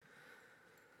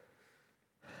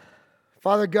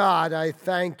Father God, I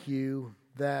thank you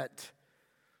that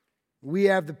we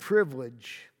have the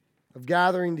privilege of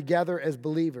gathering together as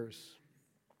believers.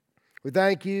 We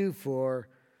thank you for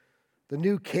the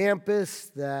new campus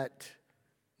that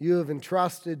you have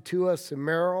entrusted to us in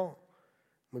Merrill.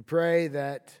 We pray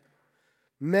that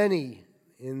many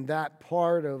in that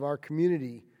part of our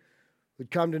community would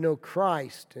come to know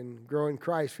Christ and grow in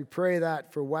Christ. We pray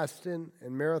that for Weston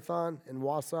and Marathon and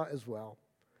Wausau as well.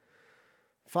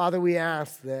 Father, we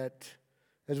ask that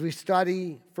as we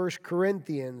study 1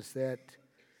 Corinthians, that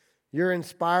your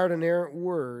inspired and inerrant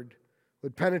word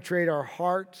would penetrate our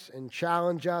hearts and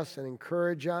challenge us and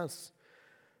encourage us,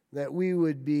 that we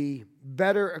would be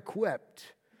better equipped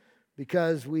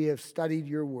because we have studied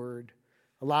your word.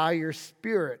 Allow your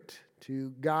Spirit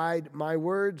to guide my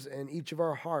words and each of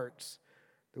our hearts,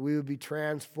 that we would be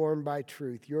transformed by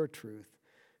truth, your truth.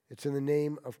 It's in the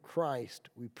name of Christ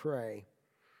we pray.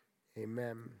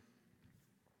 Amen.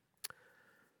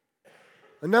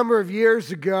 A number of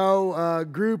years ago, a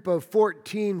group of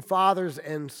 14 fathers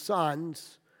and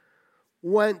sons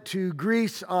went to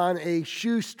Greece on a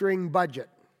shoestring budget.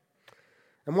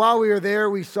 And while we were there,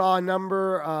 we saw a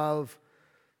number of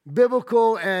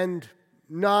biblical and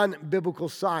non-biblical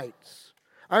sites.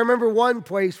 I remember one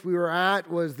place we were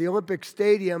at was the Olympic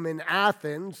Stadium in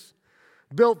Athens,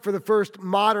 built for the first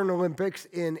modern Olympics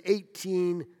in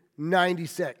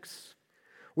 1896.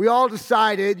 We all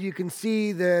decided, you can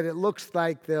see that it looks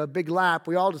like the big lap,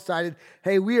 we all decided,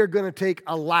 hey, we are going to take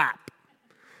a lap.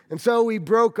 And so we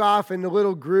broke off into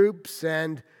little groups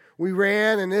and we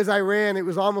ran, and as I ran, it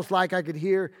was almost like I could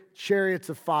hear chariots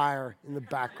of fire in the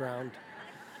background.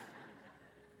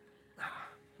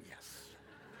 Yes.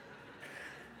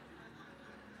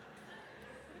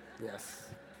 Yes.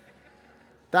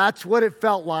 That's what it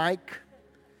felt like.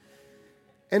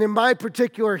 And in my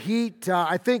particular heat,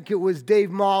 I think it was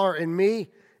Dave Mahler and me,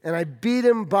 and I beat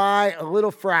him by a little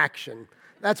fraction.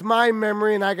 That's my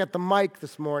memory, and I got the mic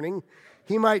this morning.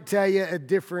 He might tell you a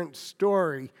different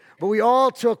story. But we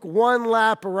all took one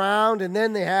lap around, and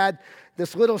then they had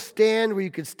this little stand where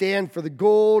you could stand for the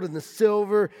gold and the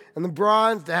silver and the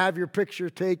bronze to have your picture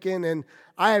taken. And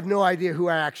I have no idea who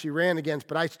I actually ran against,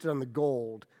 but I stood on the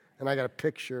gold, and I got a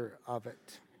picture of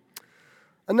it.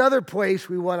 Another place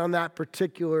we went on that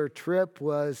particular trip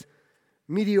was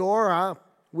Meteora,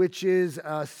 which is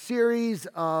a series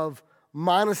of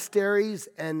monasteries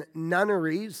and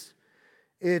nunneries.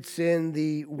 It's in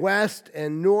the west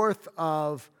and north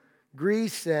of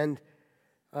Greece, and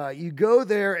you go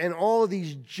there, and all of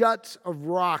these juts of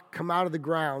rock come out of the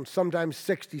ground, sometimes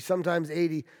 60, sometimes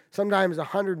 80, sometimes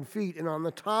 100 feet, and on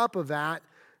the top of that,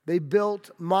 they built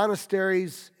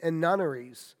monasteries and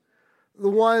nunneries. The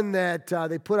one that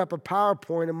they put up a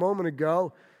PowerPoint a moment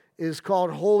ago is called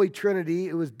Holy Trinity.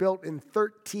 It was built in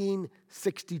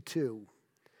 1362.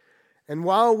 And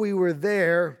while we were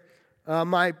there,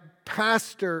 my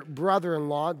pastor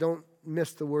brother-in-law, don't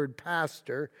miss the word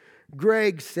pastor,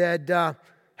 Greg said,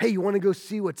 hey, you want to go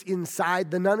see what's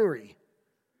inside the nunnery?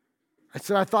 I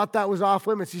said, I thought that was off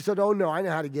limits. He said, oh no, I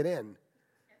know how to get in.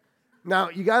 Now,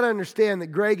 you got to understand that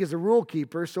Greg is a rule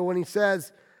keeper, so when he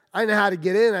says, I know how to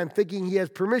get in, I'm thinking he has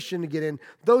permission to get in.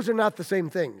 Those are not the same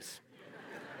things.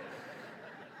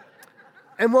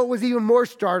 And what was even more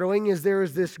startling is there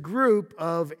was this group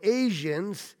of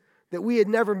Asians that we had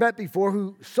never met before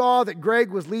who saw that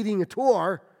Greg was leading a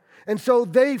tour. And so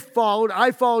they followed.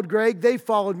 I followed Greg. They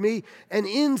followed me. And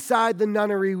inside the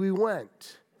nunnery we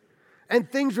went.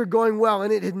 And things were going well.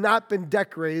 And it had not been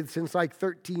decorated since like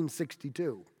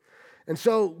 1362. And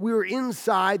so we were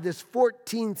inside this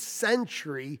 14th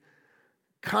century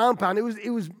compound. It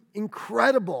was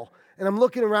incredible. And I'm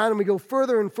looking around and we go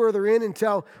further and further in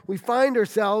until we find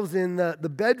ourselves in the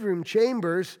bedroom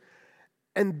chambers.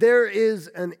 And there is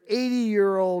an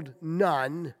 80-year-old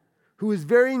nun who is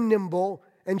very nimble,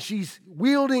 and she's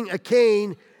wielding a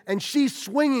cane and she's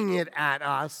swinging it at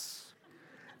us.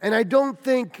 And I don't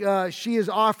think she is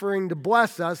offering to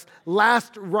bless us.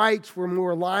 Last rites were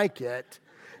more like it.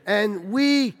 And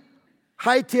we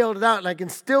hightailed it out, and I can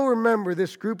still remember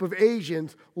this group of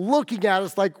Asians looking at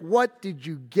us like, what did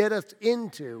you get us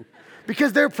into?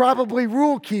 Because they're probably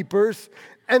rule keepers,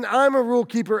 and I'm a rule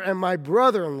keeper, and my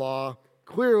brother-in-law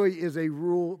clearly is a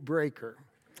rule breaker.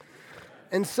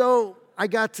 And so I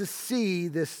got to see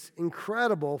this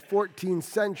incredible 14th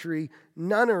century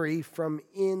nunnery from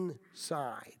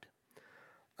inside.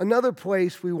 Another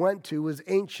place we went to was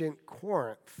ancient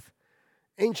Corinth.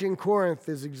 Ancient Corinth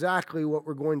is exactly what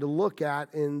we're going to look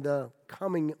at in the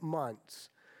coming months.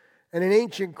 And in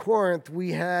ancient Corinth,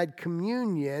 we had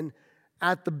communion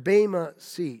at the Bema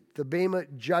seat, the Bema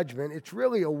judgment. It's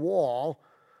really a wall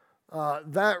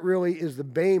That really is the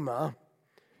bema.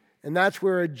 And that's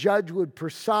where a judge would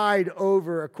preside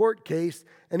over a court case.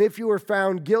 And if you were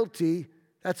found guilty,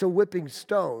 that's a whipping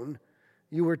stone.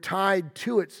 You were tied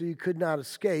to it so you could not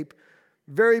escape.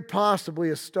 Very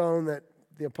possibly a stone that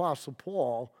the Apostle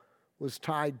Paul was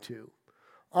tied to.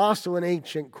 Also in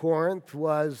ancient Corinth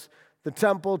was the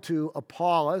temple to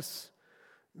Apollos.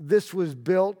 This was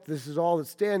built, this is all that's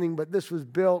standing, but this was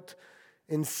built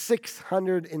in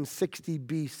 660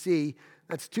 BC.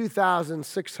 That's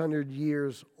 2,600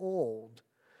 years old.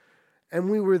 And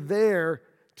we were there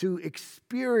to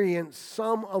experience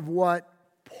some of what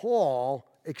Paul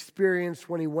experienced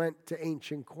when he went to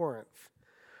ancient Corinth.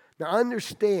 Now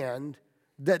understand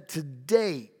that to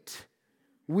date,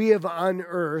 we have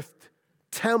unearthed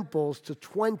temples to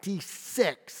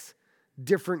 26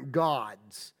 different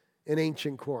gods in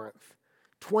ancient Corinth.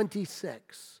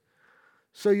 26.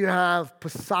 So you have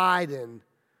Poseidon,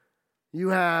 you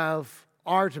have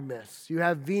Artemis, you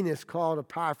have Venus called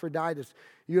Epaphroditus,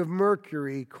 you have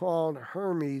Mercury called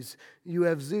Hermes, you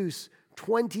have Zeus.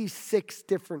 26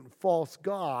 different false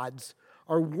gods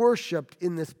are worshipped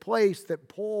in this place that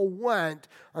Paul went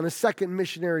on a second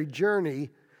missionary journey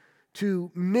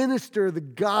to minister the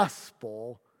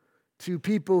gospel to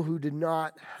people who did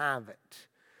not have it.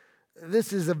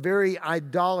 This is a very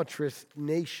idolatrous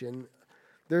nation.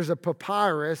 There's a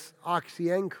papyrus,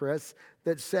 Oxygencris,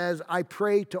 that says, I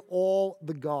pray to all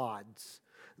the gods.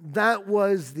 That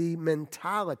was the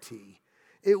mentality.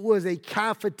 It was a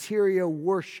cafeteria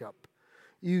worship.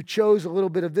 You chose a little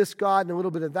bit of this God and a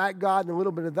little bit of that God and a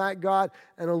little bit of that God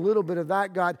and a little bit of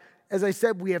that God. As I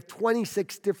said, we have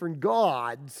 26 different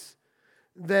gods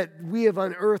that we have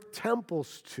unearthed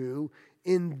temples to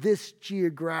in this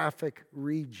geographic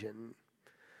region.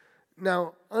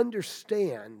 Now,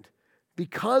 understand,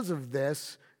 because of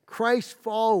this, Christ's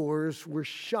followers were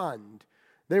shunned.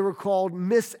 They were called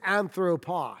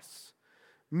misanthropos.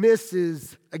 Mis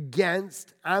is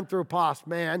against, anthropos,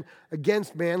 man.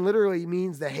 Against man literally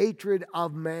means the hatred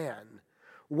of man.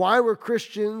 Why were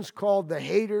Christians called the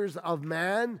haters of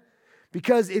man?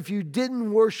 Because if you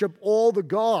didn't worship all the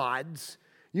gods,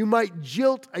 you might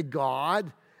jilt a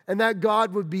god, and that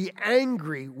god would be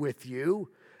angry with you,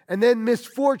 and then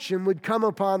misfortune would come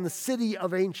upon the city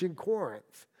of ancient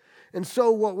Corinth. And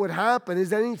so what would happen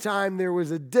is anytime there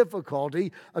was a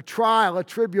difficulty, a trial, a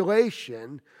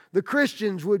tribulation, the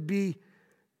Christians would be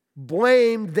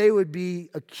blamed, they would be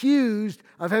accused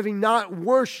of having not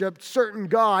worshiped certain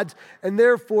gods, and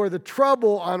therefore the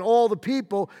trouble on all the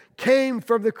people came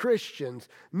from the Christians.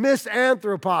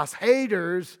 Misanthropos,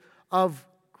 haters of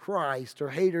Christ or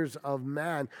haters of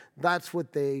man. That's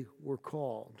what they were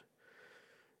called.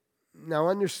 Now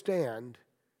understand,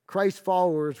 Christ's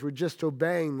followers were just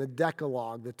obeying the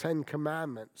Decalogue, the 10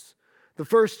 Commandments. The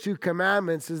first 2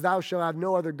 commandments is, thou shalt have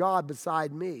no other God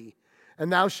beside me,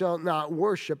 and thou shalt not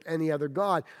worship any other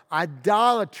God.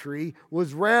 Idolatry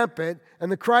was rampant,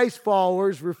 and the Christ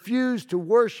followers refused to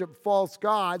worship false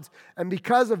gods, and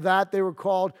because of that, they were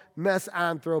called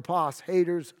misanthropos,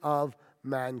 haters of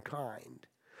mankind.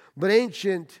 But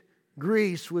ancient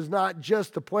Greece was not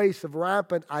just a place of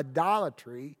rampant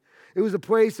idolatry. It was a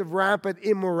place of rampant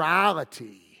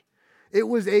immorality. It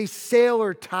was a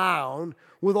sailor town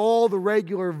with all the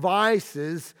regular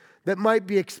vices that might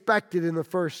be expected in the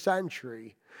first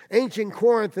century. Ancient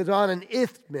Corinth is on an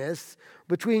isthmus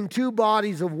between 2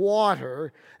 bodies of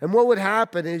water, and what would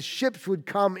happen is ships would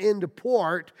come into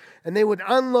port, and they would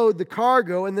unload the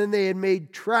cargo, and then they had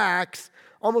made tracks,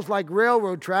 almost like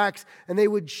railroad tracks, and they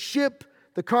would ship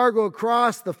the cargo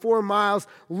across the 4 miles,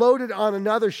 loaded on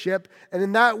another ship, and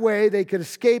in that way they could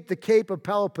escape the Cape of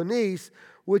Peloponnese,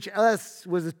 which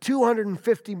was a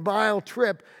 250-mile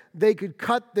trip. They could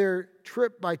cut their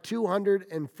trip by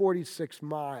 246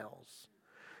 miles.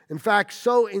 In fact,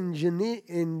 so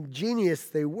ingenious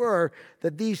they were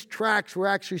that these tracks were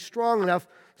actually strong enough.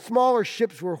 Smaller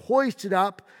ships were hoisted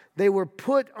up. They were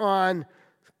put on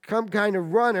some kind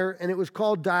of runner, and it was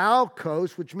called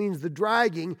dialkos, which means the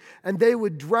dragging, and they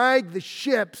would drag the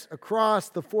ships across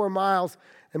the 4 miles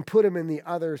and put them in the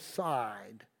other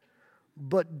side.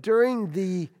 But during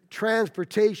the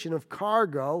transportation of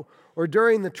cargo, or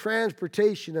during the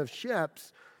transportation of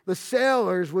ships, the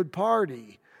sailors would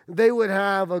party. They would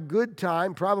have a good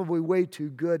time, probably way too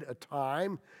good a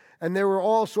time, and there were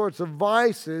all sorts of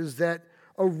vices that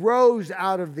arose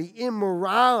out of the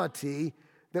immorality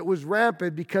that was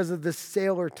rampant because of the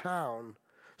sailor town.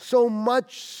 So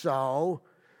much so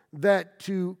that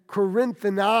to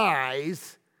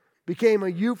Corinthanize became a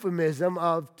euphemism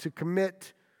of to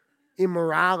commit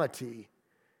immorality.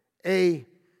 A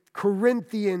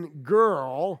Corinthian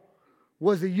girl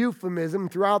was a euphemism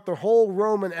throughout the whole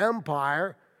Roman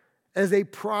Empire as a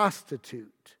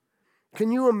prostitute.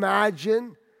 Can you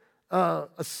imagine a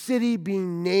city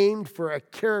being named for a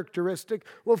characteristic?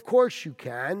 Well, of course you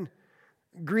can.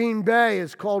 Green Bay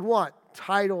is called what?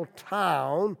 Title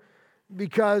Town,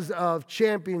 because of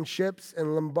championships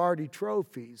and Lombardi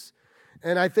trophies.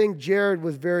 And I think Jared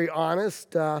was very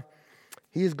honest.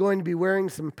 He is going to be wearing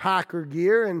some Packer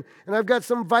gear. And I've got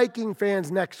some Viking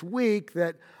fans next week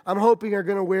that I'm hoping are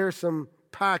going to wear some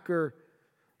Packer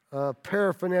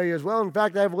paraphernalia as well. In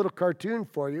fact, I have a little cartoon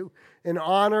for you in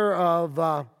honor of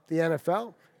the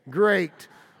NFL. Great.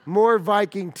 More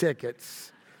Viking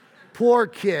tickets. Poor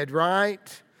kid,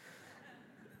 right?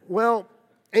 Well,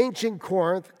 ancient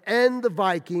Corinth and the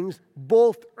Vikings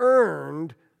both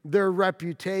earned their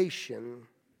reputation.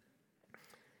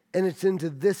 And it's into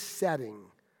this setting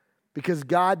because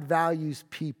God values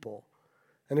people.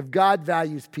 And if God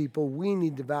values people, we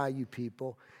need to value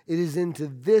people. It is into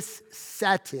this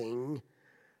setting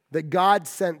that God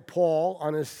sent Paul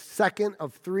on his second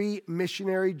of 3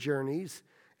 missionary journeys,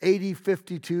 AD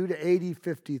 52 to AD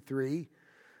 53,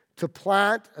 to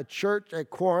plant a church at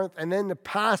Corinth and then to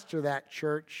pastor that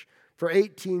church for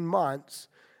 18 months,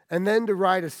 and then to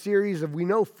write a series of, we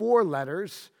know, 4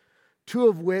 letters, 2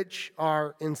 of which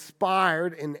are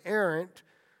inspired, inerrant,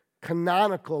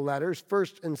 canonical letters,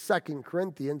 1st and 2nd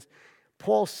Corinthians.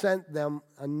 Paul sent them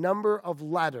a number of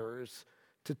letters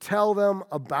to tell them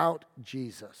about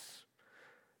Jesus.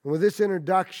 And with this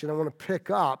introduction, I want to pick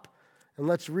up, and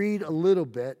let's read a little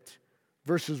bit,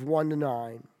 verses 1 to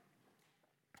 9.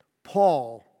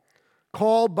 Paul,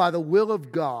 called by the will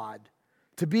of God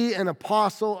to be an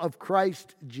apostle of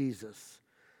Christ Jesus,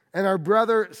 and our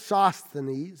brother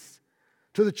Sosthenes,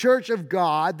 to the church of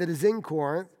God that is in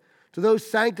Corinth, to those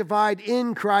sanctified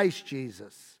in Christ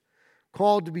Jesus,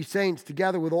 called to be saints,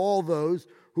 together with all those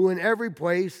who in every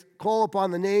place call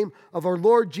upon the name of our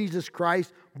Lord Jesus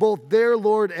Christ, both their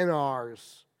Lord and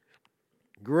ours.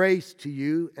 Grace to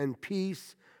you and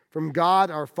peace from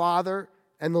God our Father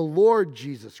and the Lord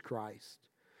Jesus Christ.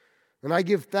 And I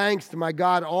give thanks to my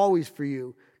God always for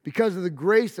you, because of the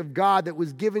grace of God that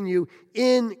was given you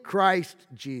in Christ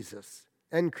Jesus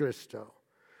and Christo.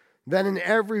 That in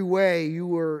every way you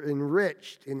were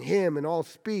enriched in him in all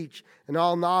speech and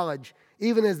all knowledge,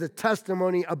 even as the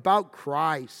testimony about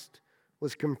Christ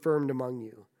was confirmed among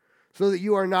you, so that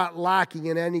you are not lacking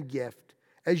in any gift,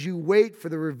 as you wait for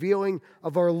the revealing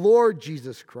of our Lord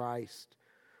Jesus Christ,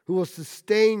 who will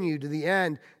sustain you to the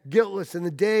end, guiltless in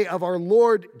the day of our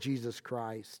Lord Jesus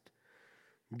Christ.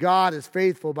 God is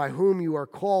faithful, by whom you are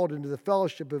called into the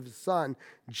fellowship of his Son,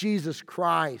 Jesus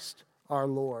Christ our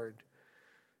Lord.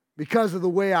 Because of the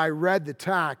way I read the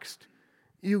text,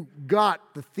 you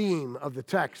got the theme of the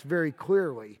text very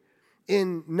clearly.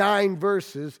 In 9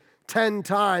 verses, 10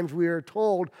 times we are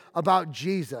told about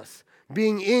Jesus,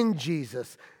 being in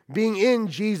Jesus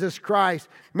Christ,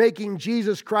 making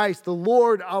Jesus Christ the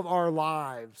Lord of our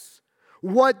lives.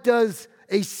 What does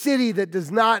a city that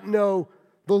does not know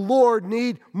the Lord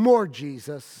need? More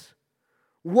Jesus.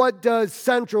 What does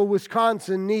central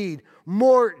Wisconsin need?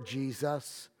 More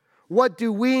Jesus. What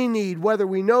do we need, whether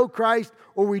we know Christ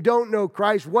or we don't know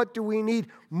Christ? What do we need?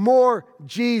 More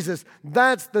Jesus.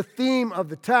 That's the theme of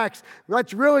the text.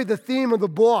 That's really the theme of the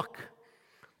book.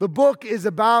 The book is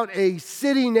about a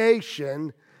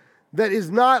city-nation that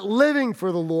is not living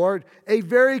for the Lord, a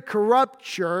very corrupt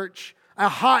church, a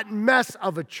hot mess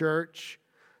of a church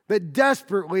that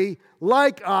desperately,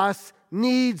 like us,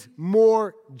 needs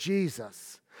more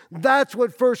Jesus. That's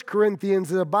what 1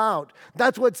 Corinthians is about.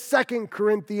 That's what 2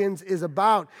 Corinthians is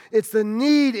about. It's the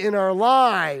need in our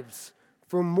lives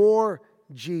for more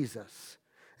Jesus.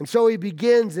 And so he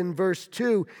begins in verse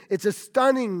 2. It's a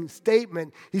stunning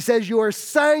statement. He says, you are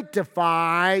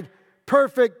sanctified,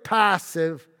 perfect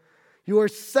passive. You are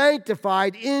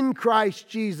sanctified in Christ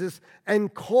Jesus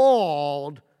and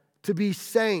called to be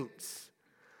saints.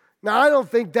 Now, I don't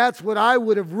think that's what I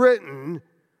would have written,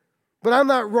 but I'm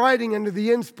not writing under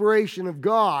the inspiration of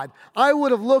God. I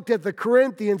would have looked at the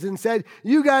Corinthians and said,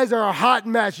 you guys are a hot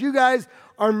mess. You guys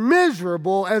are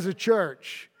miserable as a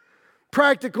church.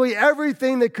 Practically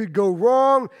everything that could go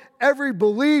wrong, every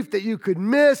belief that you could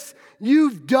miss,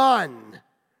 you've done.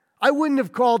 I wouldn't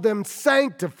have called them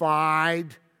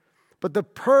sanctified, but the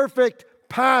perfect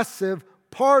passive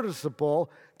participle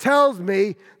tells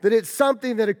me that it's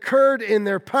something that occurred in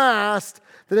their past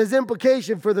that has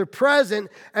implication for their present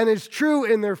and is true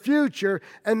in their future,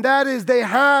 and that is they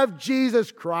have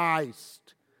Jesus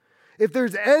Christ. If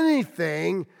there's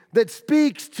anything that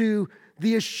speaks to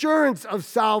the assurance of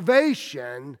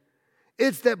salvation,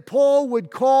 It's that Paul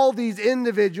would call these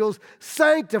individuals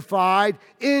sanctified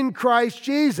in Christ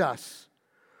Jesus.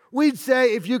 We'd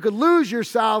say if you could lose your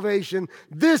salvation,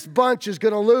 this bunch is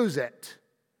going to lose it.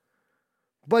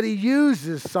 But he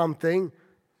uses something,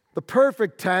 the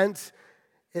perfect tense.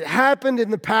 It happened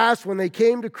in the past when they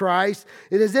came to Christ.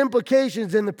 It has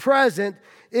implications in the present.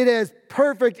 It has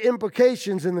perfect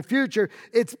implications in the future.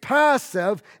 It's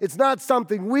passive. It's not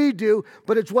something we do,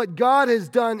 but it's what God has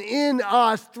done in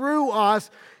us, through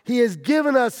us. He has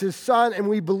given us His Son, and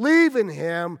we believe in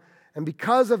Him. And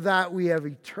because of that, we have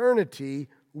eternity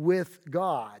with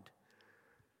God.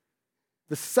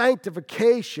 The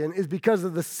sanctification is because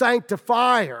of the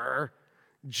sanctifier,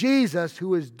 Jesus,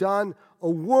 who has done a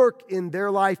work in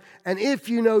their life. And if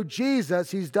you know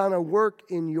Jesus, He's done a work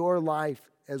in your life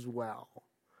as well.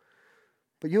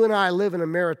 But you and I live in a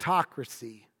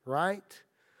meritocracy, right?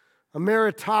 A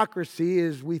meritocracy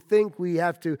is we think we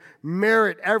have to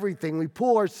merit everything. We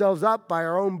pull ourselves up by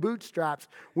our own bootstraps.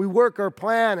 We work our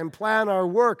plan and plan our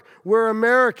work. We're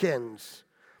Americans.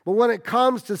 But when it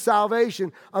comes to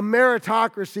salvation, a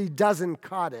meritocracy doesn't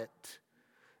cut it.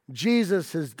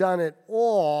 Jesus has done it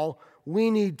all.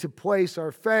 We need to place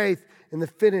our faith in the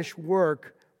finished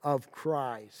work of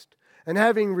Christ. And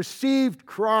having received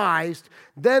Christ,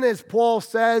 then as Paul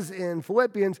says in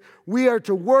Philippians, we are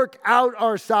to work out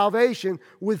our salvation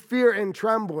with fear and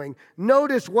trembling.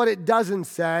 Notice what it doesn't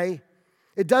say.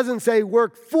 It doesn't say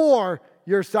work for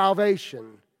your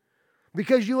salvation.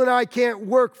 Because you and I can't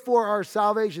work for our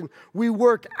salvation. We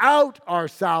work out our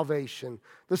salvation.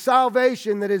 The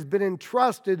salvation that has been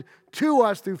entrusted to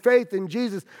us through faith in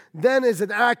Jesus, then as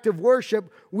an act of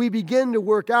worship, we begin to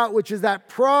work out, which is that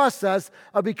process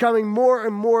of becoming more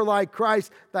and more like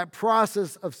Christ, that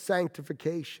process of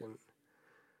sanctification.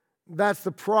 That's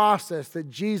the process that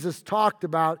Jesus talked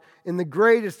about in the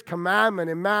greatest commandment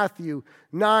in Matthew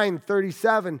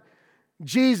 9:37.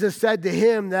 Jesus said to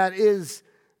him, that is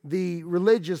the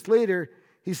religious leader,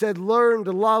 He said, learn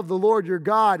to love the Lord your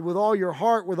God with all your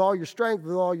heart, with all your strength,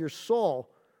 with all your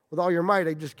soul, with all your might.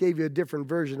 I just gave you a different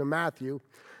version of Matthew.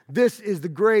 This is the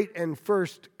great and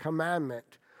first commandment.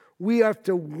 We have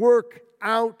to work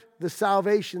out the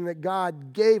salvation that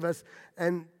God gave us,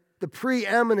 and the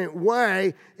preeminent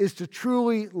way is to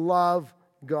truly love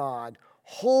God.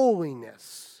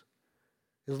 Holiness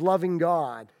is loving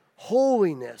God.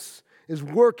 Holiness is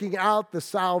working out the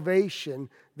salvation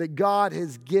that God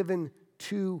has given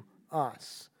to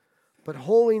us. But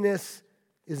holiness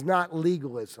is not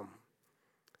legalism.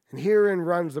 And herein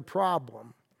runs the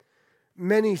problem.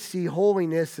 Many see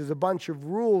holiness as a bunch of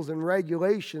rules and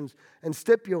regulations and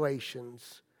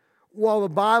stipulations. While the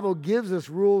Bible gives us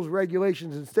rules,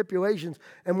 regulations, and stipulations,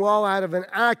 and while out of an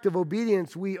act of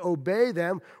obedience we obey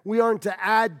them, we aren't to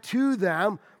add to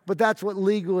them, but that's what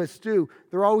legalists do.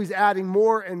 They're always adding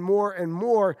more and more and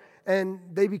more, and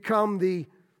they become the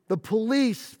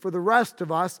police for the rest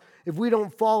of us if we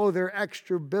don't follow their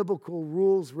extra biblical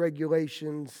rules,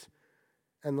 regulations,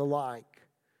 and the like.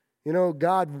 You know,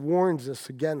 God warns us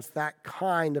against that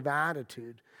kind of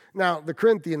attitude. Now, the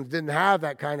Corinthians didn't have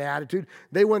that kind of attitude.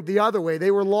 They went the other way.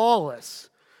 They were lawless.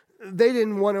 They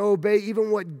didn't want to obey even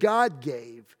what God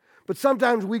gave. But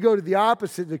sometimes we go to the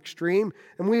opposite extreme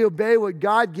and we obey what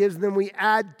God gives and then we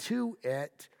add to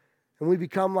it and we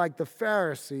become like the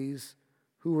Pharisees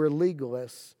who were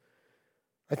legalists.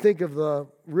 I think of the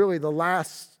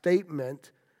last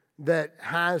statement that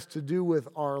has to do with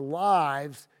our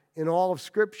lives in all of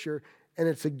Scripture, and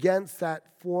it's against that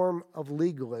form of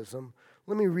legalism.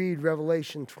 Let me read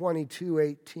Revelation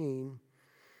 22:18.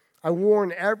 I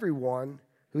warn everyone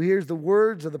who hears the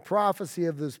words of the prophecy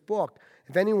of this book.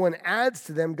 If anyone adds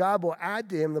to them, God will add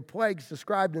to him the plagues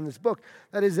described in this book.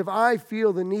 That is, if I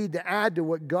feel the need to add to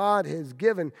what God has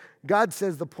given, God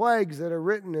says the plagues that are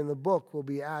written in the book will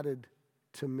be added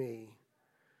to me.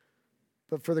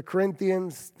 But for the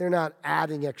Corinthians, they're not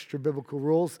adding extra biblical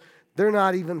rules. They're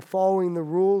not even following the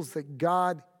rules that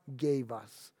God gave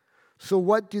us. So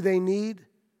what do they need?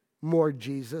 More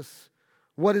Jesus.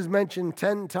 What is mentioned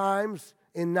 10 times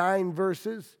in 9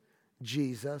 verses?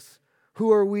 Jesus.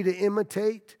 Who are we to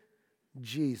imitate?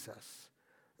 Jesus.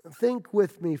 Think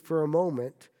with me for a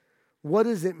moment. What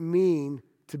does it mean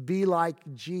to be like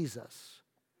Jesus?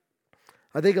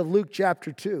 I think of Luke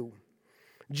chapter 2.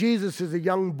 Jesus is a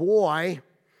young boy.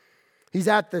 He's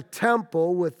at the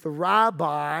temple with the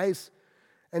rabbis,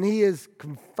 and he is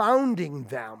confounding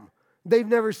them. They've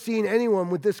never seen anyone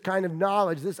with this kind of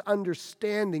knowledge, this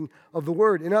understanding of the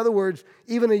Word. In other words,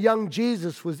 even a young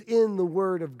Jesus was in the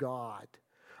Word of God.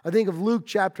 I think of Luke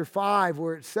chapter 5,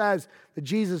 where it says that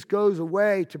Jesus goes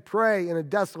away to pray in a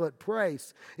desolate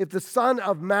place. If the Son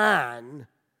of Man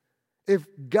if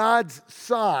God's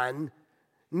Son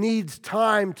needs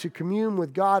time to commune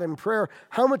with God in prayer,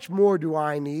 how much more do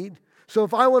I need? So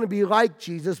if I want to be like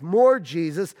Jesus, more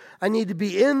Jesus, I need to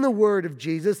be in the Word of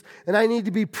Jesus, and I need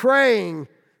to be praying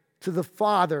to the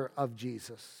Father of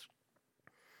Jesus.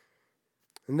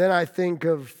 And then I think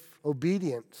of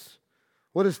obedience.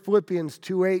 What does Philippians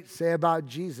 2:8 say about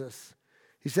Jesus?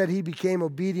 He said he became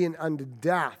obedient unto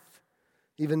death,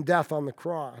 even death on the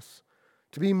cross.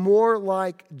 To be more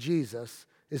like Jesus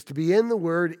is to be in the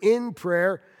Word, in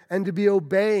prayer, and to be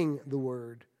obeying the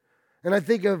Word. And I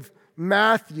think of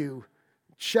Matthew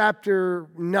chapter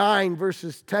 9,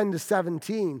 verses 10 to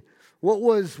 17. What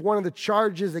was one of the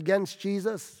charges against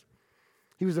Jesus?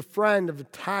 He was a friend of the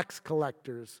tax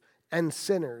collectors and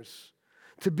sinners.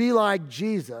 To be like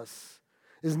Jesus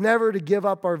is never to give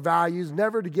up our values,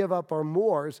 never to give up our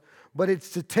mores, but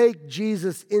it's to take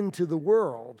Jesus into the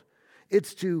world.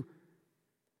 It's to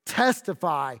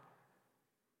testify,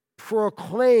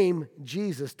 proclaim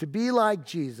Jesus. To be like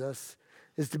Jesus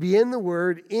is to be in the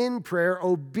Word, in prayer,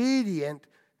 obedient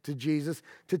to Jesus,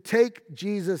 to take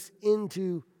Jesus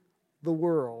into the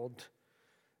world.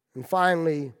 And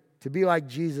finally, to be like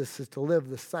Jesus is to live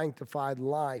the sanctified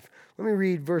life. Let me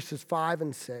read verses 5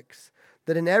 and 6.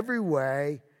 That in every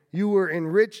way you were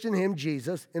enriched in him,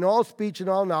 Jesus, in all speech and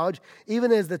all knowledge,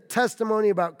 even as the testimony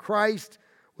about Christ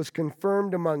was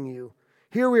confirmed among you.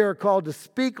 Here we are called to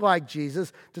speak like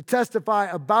Jesus, to testify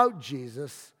about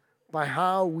Jesus by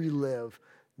how we live.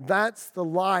 That's the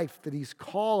life that he's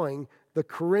calling the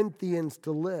Corinthians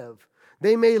to live.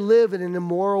 They may live in an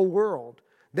immoral world.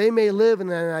 They may live in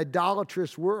an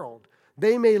idolatrous world.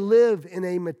 They may live in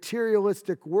a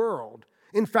materialistic world.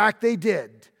 In fact, they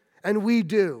did, and we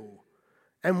do.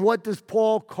 And what does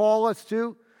Paul call us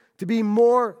to? To be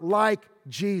more like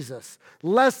Jesus.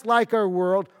 Less like our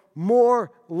world,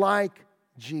 more like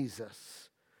Jesus.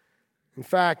 In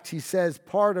fact, he says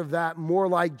part of that more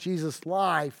like Jesus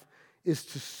life is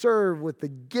to serve with the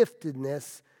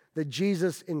giftedness that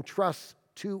Jesus entrusts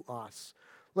to us.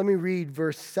 Let me read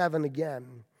verse 7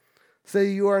 again. So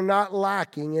you are not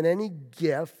lacking in any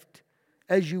gift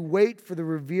as you wait for the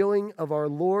revealing of our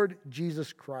Lord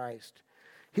Jesus Christ.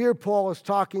 Here Paul is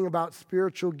talking about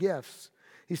spiritual gifts.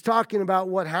 He's talking about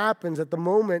what happens at the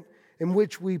moment in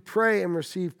which we pray and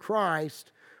receive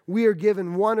Christ. We are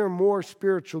given one or more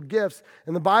spiritual gifts.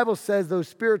 And the Bible says those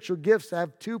spiritual gifts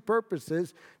have two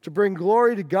purposes: to bring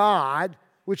glory to God,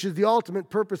 which is the ultimate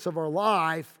purpose of our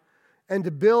life, and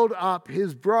to build up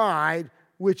his bride,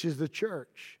 which is the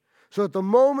church. So at the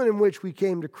moment in which we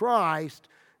came to Christ,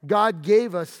 God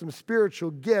gave us some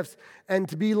spiritual gifts, and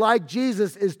to be like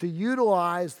Jesus is to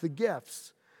utilize the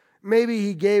gifts. Maybe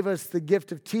he gave us the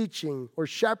gift of teaching or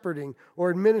shepherding or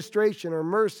administration or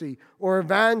mercy or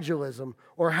evangelism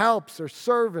or helps or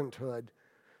servanthood,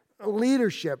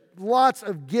 leadership, lots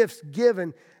of gifts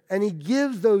given, and he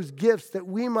gives those gifts that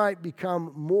we might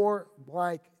become more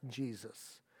like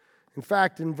Jesus. In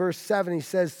fact, in verse 7 he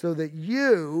says, so that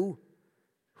you,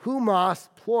 humos,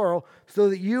 plural, so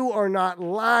that you are not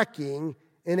lacking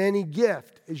in any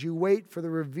gift as you wait for the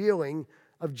revealing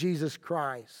of Jesus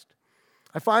Christ.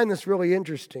 I find this really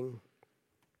interesting.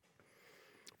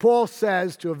 Paul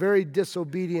says to a very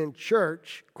disobedient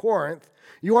church, Corinth,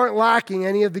 you aren't lacking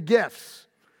any of the gifts.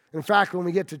 In fact, when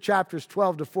we get to chapters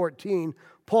 12 to 14,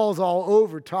 Paul's all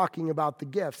over talking about the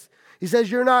gifts. He says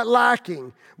you're not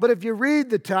lacking. But if you read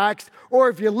the text, or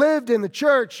if you lived in the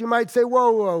church, you might say,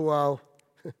 whoa, whoa,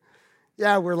 whoa.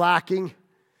 Yeah, we're lacking.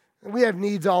 We have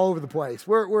needs all over the place.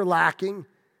 We're lacking.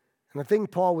 And I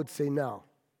think Paul would say, no.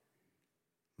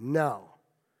 No,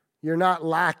 you're not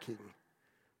lacking.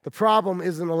 The problem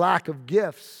isn't a lack of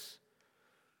gifts.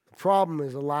 The problem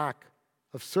is a lack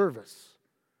of service.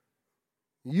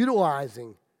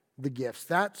 Utilizing the gifts.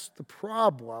 That's the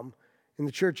problem in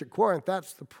the church at Corinth.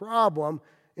 That's the problem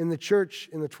in the church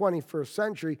in the 21st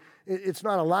century. It's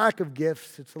not a lack of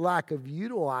gifts, it's a lack of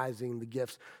utilizing the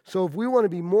gifts. So if we want to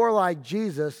be more like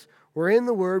Jesus, we're in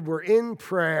the Word, we're in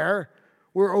prayer,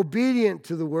 we're obedient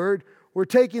to the Word, we're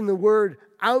taking the Word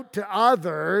out to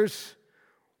others,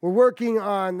 we're working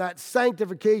on that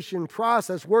sanctification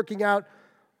process, working out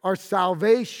our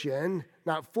salvation,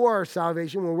 not for our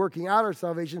salvation, we're working out our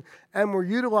salvation, and we're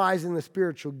utilizing the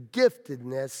spiritual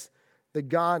giftedness that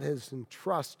God has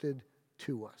entrusted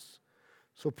to us.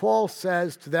 So Paul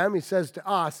says to them, he says to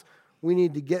us, we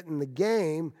need to get in the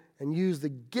game and use the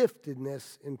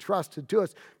giftedness entrusted to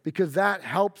us because that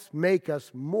helps make us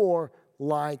more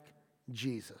like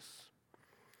Jesus.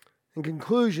 In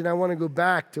conclusion, I want to go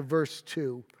back to verse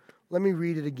 2. Let me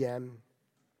read it again.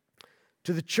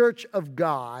 To the church of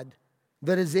God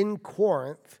that is in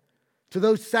Corinth, To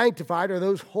those sanctified or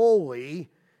those holy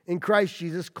in Christ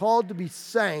Jesus, called to be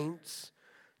saints,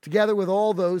 together with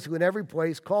all those who in every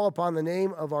place call upon the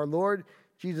name of our Lord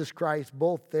Jesus Christ,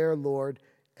 both their Lord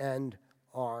and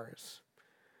ours.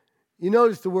 You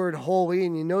notice the word holy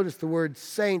and you notice the word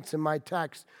saints in my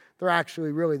text. They're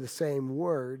actually really the same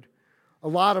word. A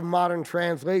lot of modern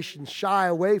translations shy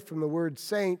away from the word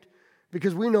saint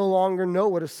because we no longer know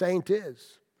what a saint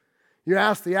is. You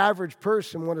ask the average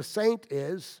person what a saint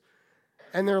is,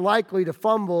 and they're likely to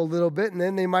fumble a little bit, and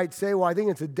then they might say, well, I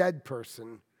think it's a dead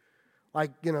person,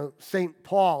 like, St.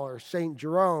 Paul or St.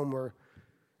 Jerome,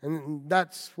 and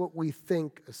that's what we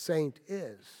think a saint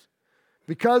is.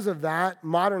 Because of that,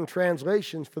 modern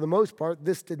translations, for the most part,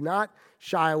 this did not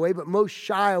shy away, but most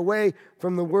shy away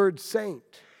from the word saint.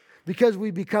 Because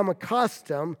we become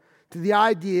accustomed to the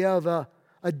idea of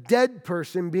a dead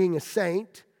person being a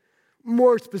saint,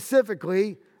 more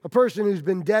specifically, a person who's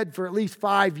been dead for at least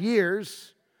 5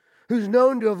 years, who's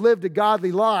known to have lived a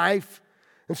godly life.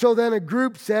 And so then a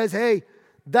group says, hey,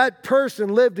 that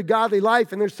person lived a godly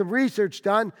life, and there's some research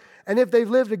done, and if they've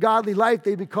lived a godly life,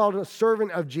 they'd be called a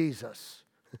servant of Jesus,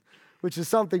 which is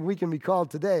something we can be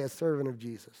called today, a servant of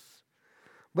Jesus.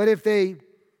 But if they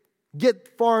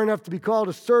get far enough to be called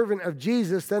a servant of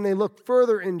Jesus, then they look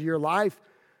further into your life.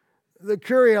 The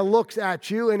Curia looks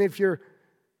at you, and if you're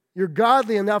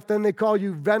godly enough, then they call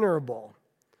you venerable.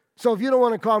 So if you don't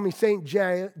want to call me St.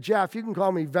 Jeff, you can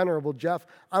call me Venerable Jeff.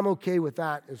 I'm okay with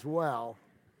that as well.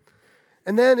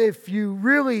 And then if you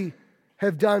really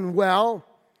have done well,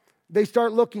 they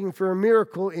start looking for a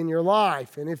miracle in your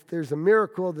life. And if there's a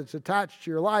miracle that's attached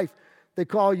to your life, they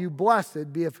call you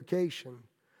blessed, beatification.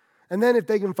 And then if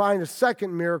they can find a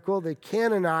second miracle, they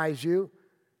canonize you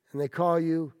and they call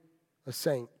you a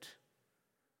saint.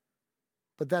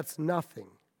 But that's nothing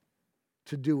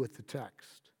to do with the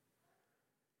text.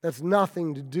 That's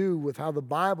nothing to do with how the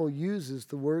Bible uses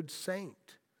the word saint.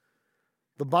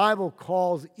 The Bible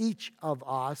calls each of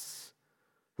us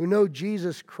who know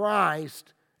Jesus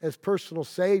Christ as personal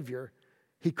Savior,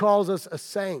 He calls us a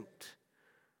saint.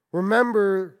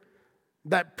 Remember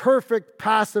that perfect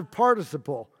passive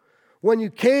participle. When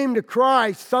you came to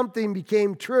Christ, something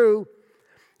became true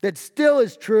that still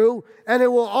is true, and it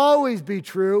will always be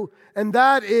true, and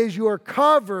that is you are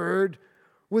covered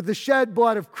with the shed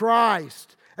blood of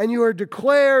Christ, and you are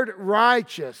declared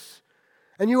righteous,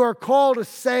 and you are called a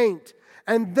saint.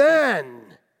 And then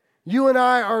you and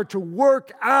I are to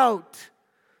work out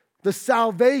the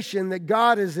salvation that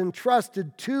God has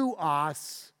entrusted to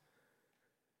us.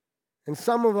 And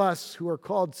some of us who are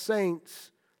called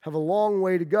saints have a long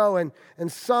way to go, and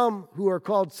some who are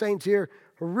called saints here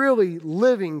are really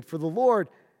living for the Lord.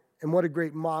 And what a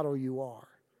great model you are.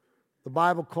 The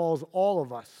Bible calls all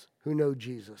of us who know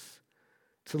Jesus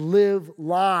to live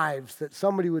lives that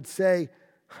somebody would say,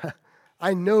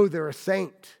 I know they're a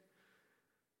saint.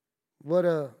 What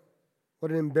an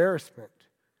embarrassment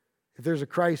if there's a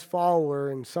Christ follower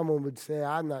and someone would say,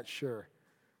 I'm not sure.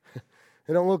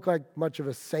 They don't look like much of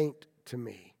a saint to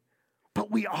me. But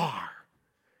we are.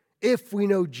 If we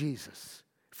know Jesus,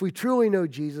 if we truly know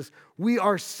Jesus, we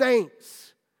are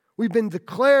saints. We've been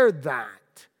declared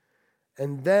that.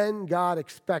 And then God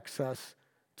expects us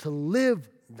to live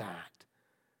that,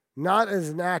 not as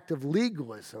an act of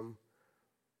legalism,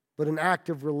 but an act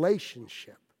of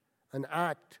relationship, an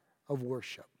act of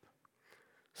worship.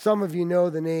 Some of you know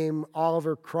the name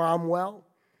Oliver Cromwell.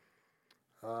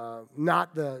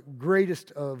 Not the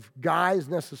greatest of guys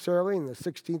necessarily in the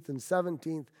 16th and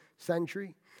 17th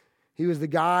century. He was the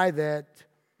guy that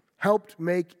helped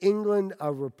make England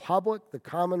a republic, the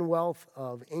Commonwealth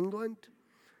of England.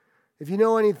 If you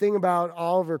know anything about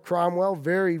Oliver Cromwell,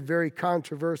 very, very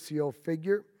controversial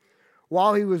figure.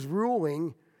 While he was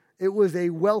ruling, it was a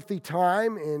wealthy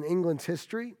time in England's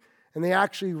history, and they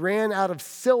actually ran out of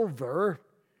silver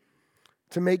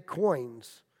to make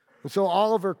coins. And so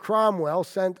Oliver Cromwell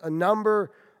sent a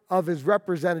number of his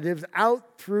representatives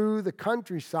out through the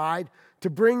countryside to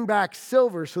bring back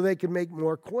silver so they could make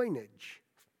more coinage.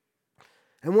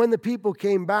 And when the people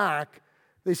came back,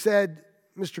 they said,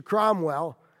 Mr.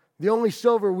 Cromwell, the only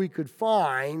silver we could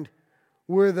find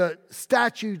were the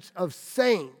statues of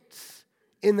saints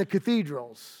in the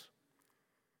cathedrals.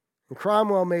 And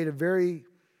Cromwell made a very,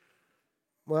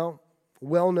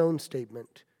 well-known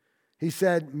statement. He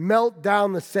said, melt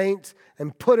down the saints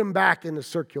and put them back into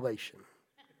circulation.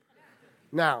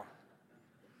 Now,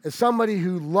 as somebody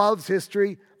who loves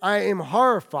history, I am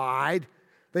horrified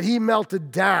that he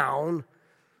melted down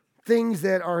things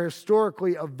that are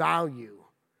historically of value.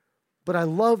 But I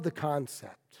love the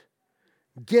concept.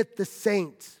 Get the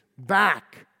saints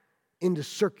back into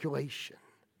circulation.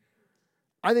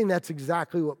 I think that's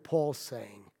exactly what Paul's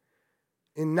saying.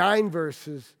 In 9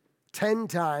 verses, 10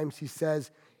 times he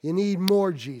says, you need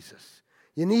more Jesus.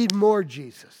 You need more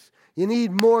Jesus. You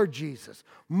need more Jesus.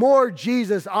 More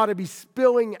Jesus ought to be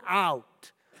spilling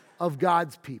out of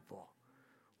God's people.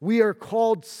 We are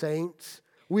called saints.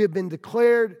 We have been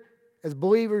declared as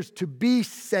believers to be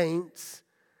saints.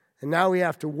 And now we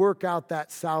have to work out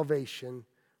that salvation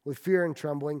with fear and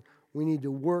trembling. We need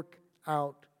to work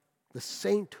out the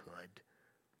sainthood,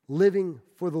 living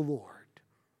for the Lord.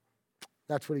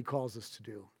 That's what he calls us to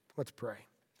do. Let's pray.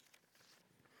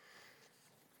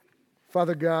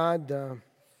 Father God,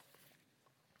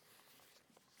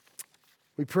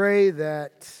 we pray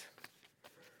that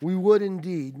we would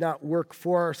indeed not work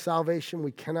for our salvation.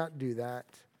 We cannot do that.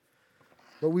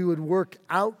 But we would work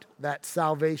out that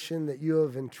salvation that you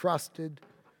have entrusted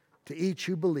to each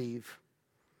who believe.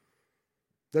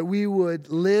 That we would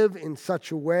live in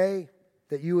such a way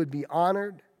that you would be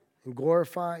honored and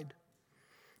glorified.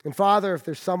 And Father, if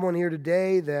there's someone here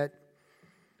today that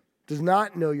does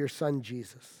not know your Son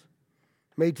Jesus,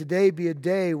 may today be a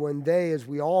day when they, as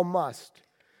we all must,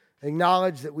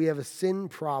 acknowledge that we have a sin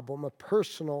problem, a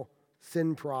personal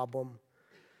sin problem,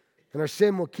 and our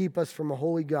sin will keep us from a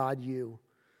holy God, you.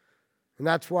 And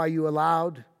that's why you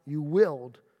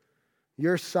willed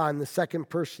your Son, the second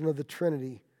person of the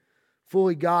Trinity,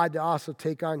 fully God, to also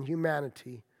take on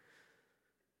humanity,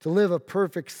 to live a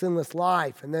perfect sinless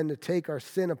life, and then to take our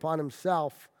sin upon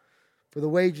himself, for the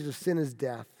wages of sin is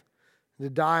death, and to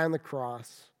die on the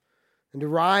cross, and to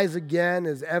rise again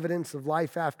as evidence of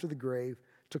life after the grave,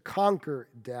 to conquer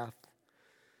death,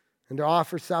 and to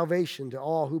offer salvation to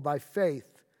all who by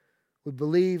faith would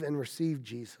believe and receive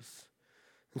Jesus.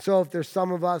 And so if there's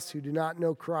some of us who do not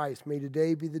know Christ, may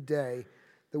today be the day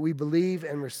that we believe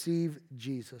and receive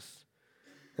Jesus.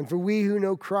 And for we who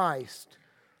know Christ,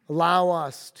 allow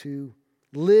us to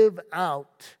live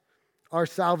out our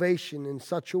salvation in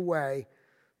such a way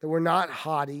that we're not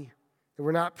haughty, that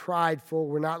we're not prideful,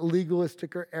 we're not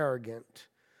legalistic or arrogant,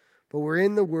 but we're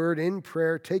in the Word, in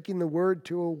prayer, taking the Word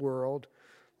to a world,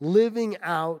 living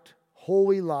out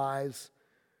holy lives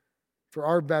for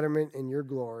our betterment and your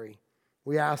glory.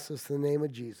 We ask this in the name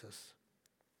of Jesus.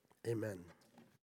 Amen.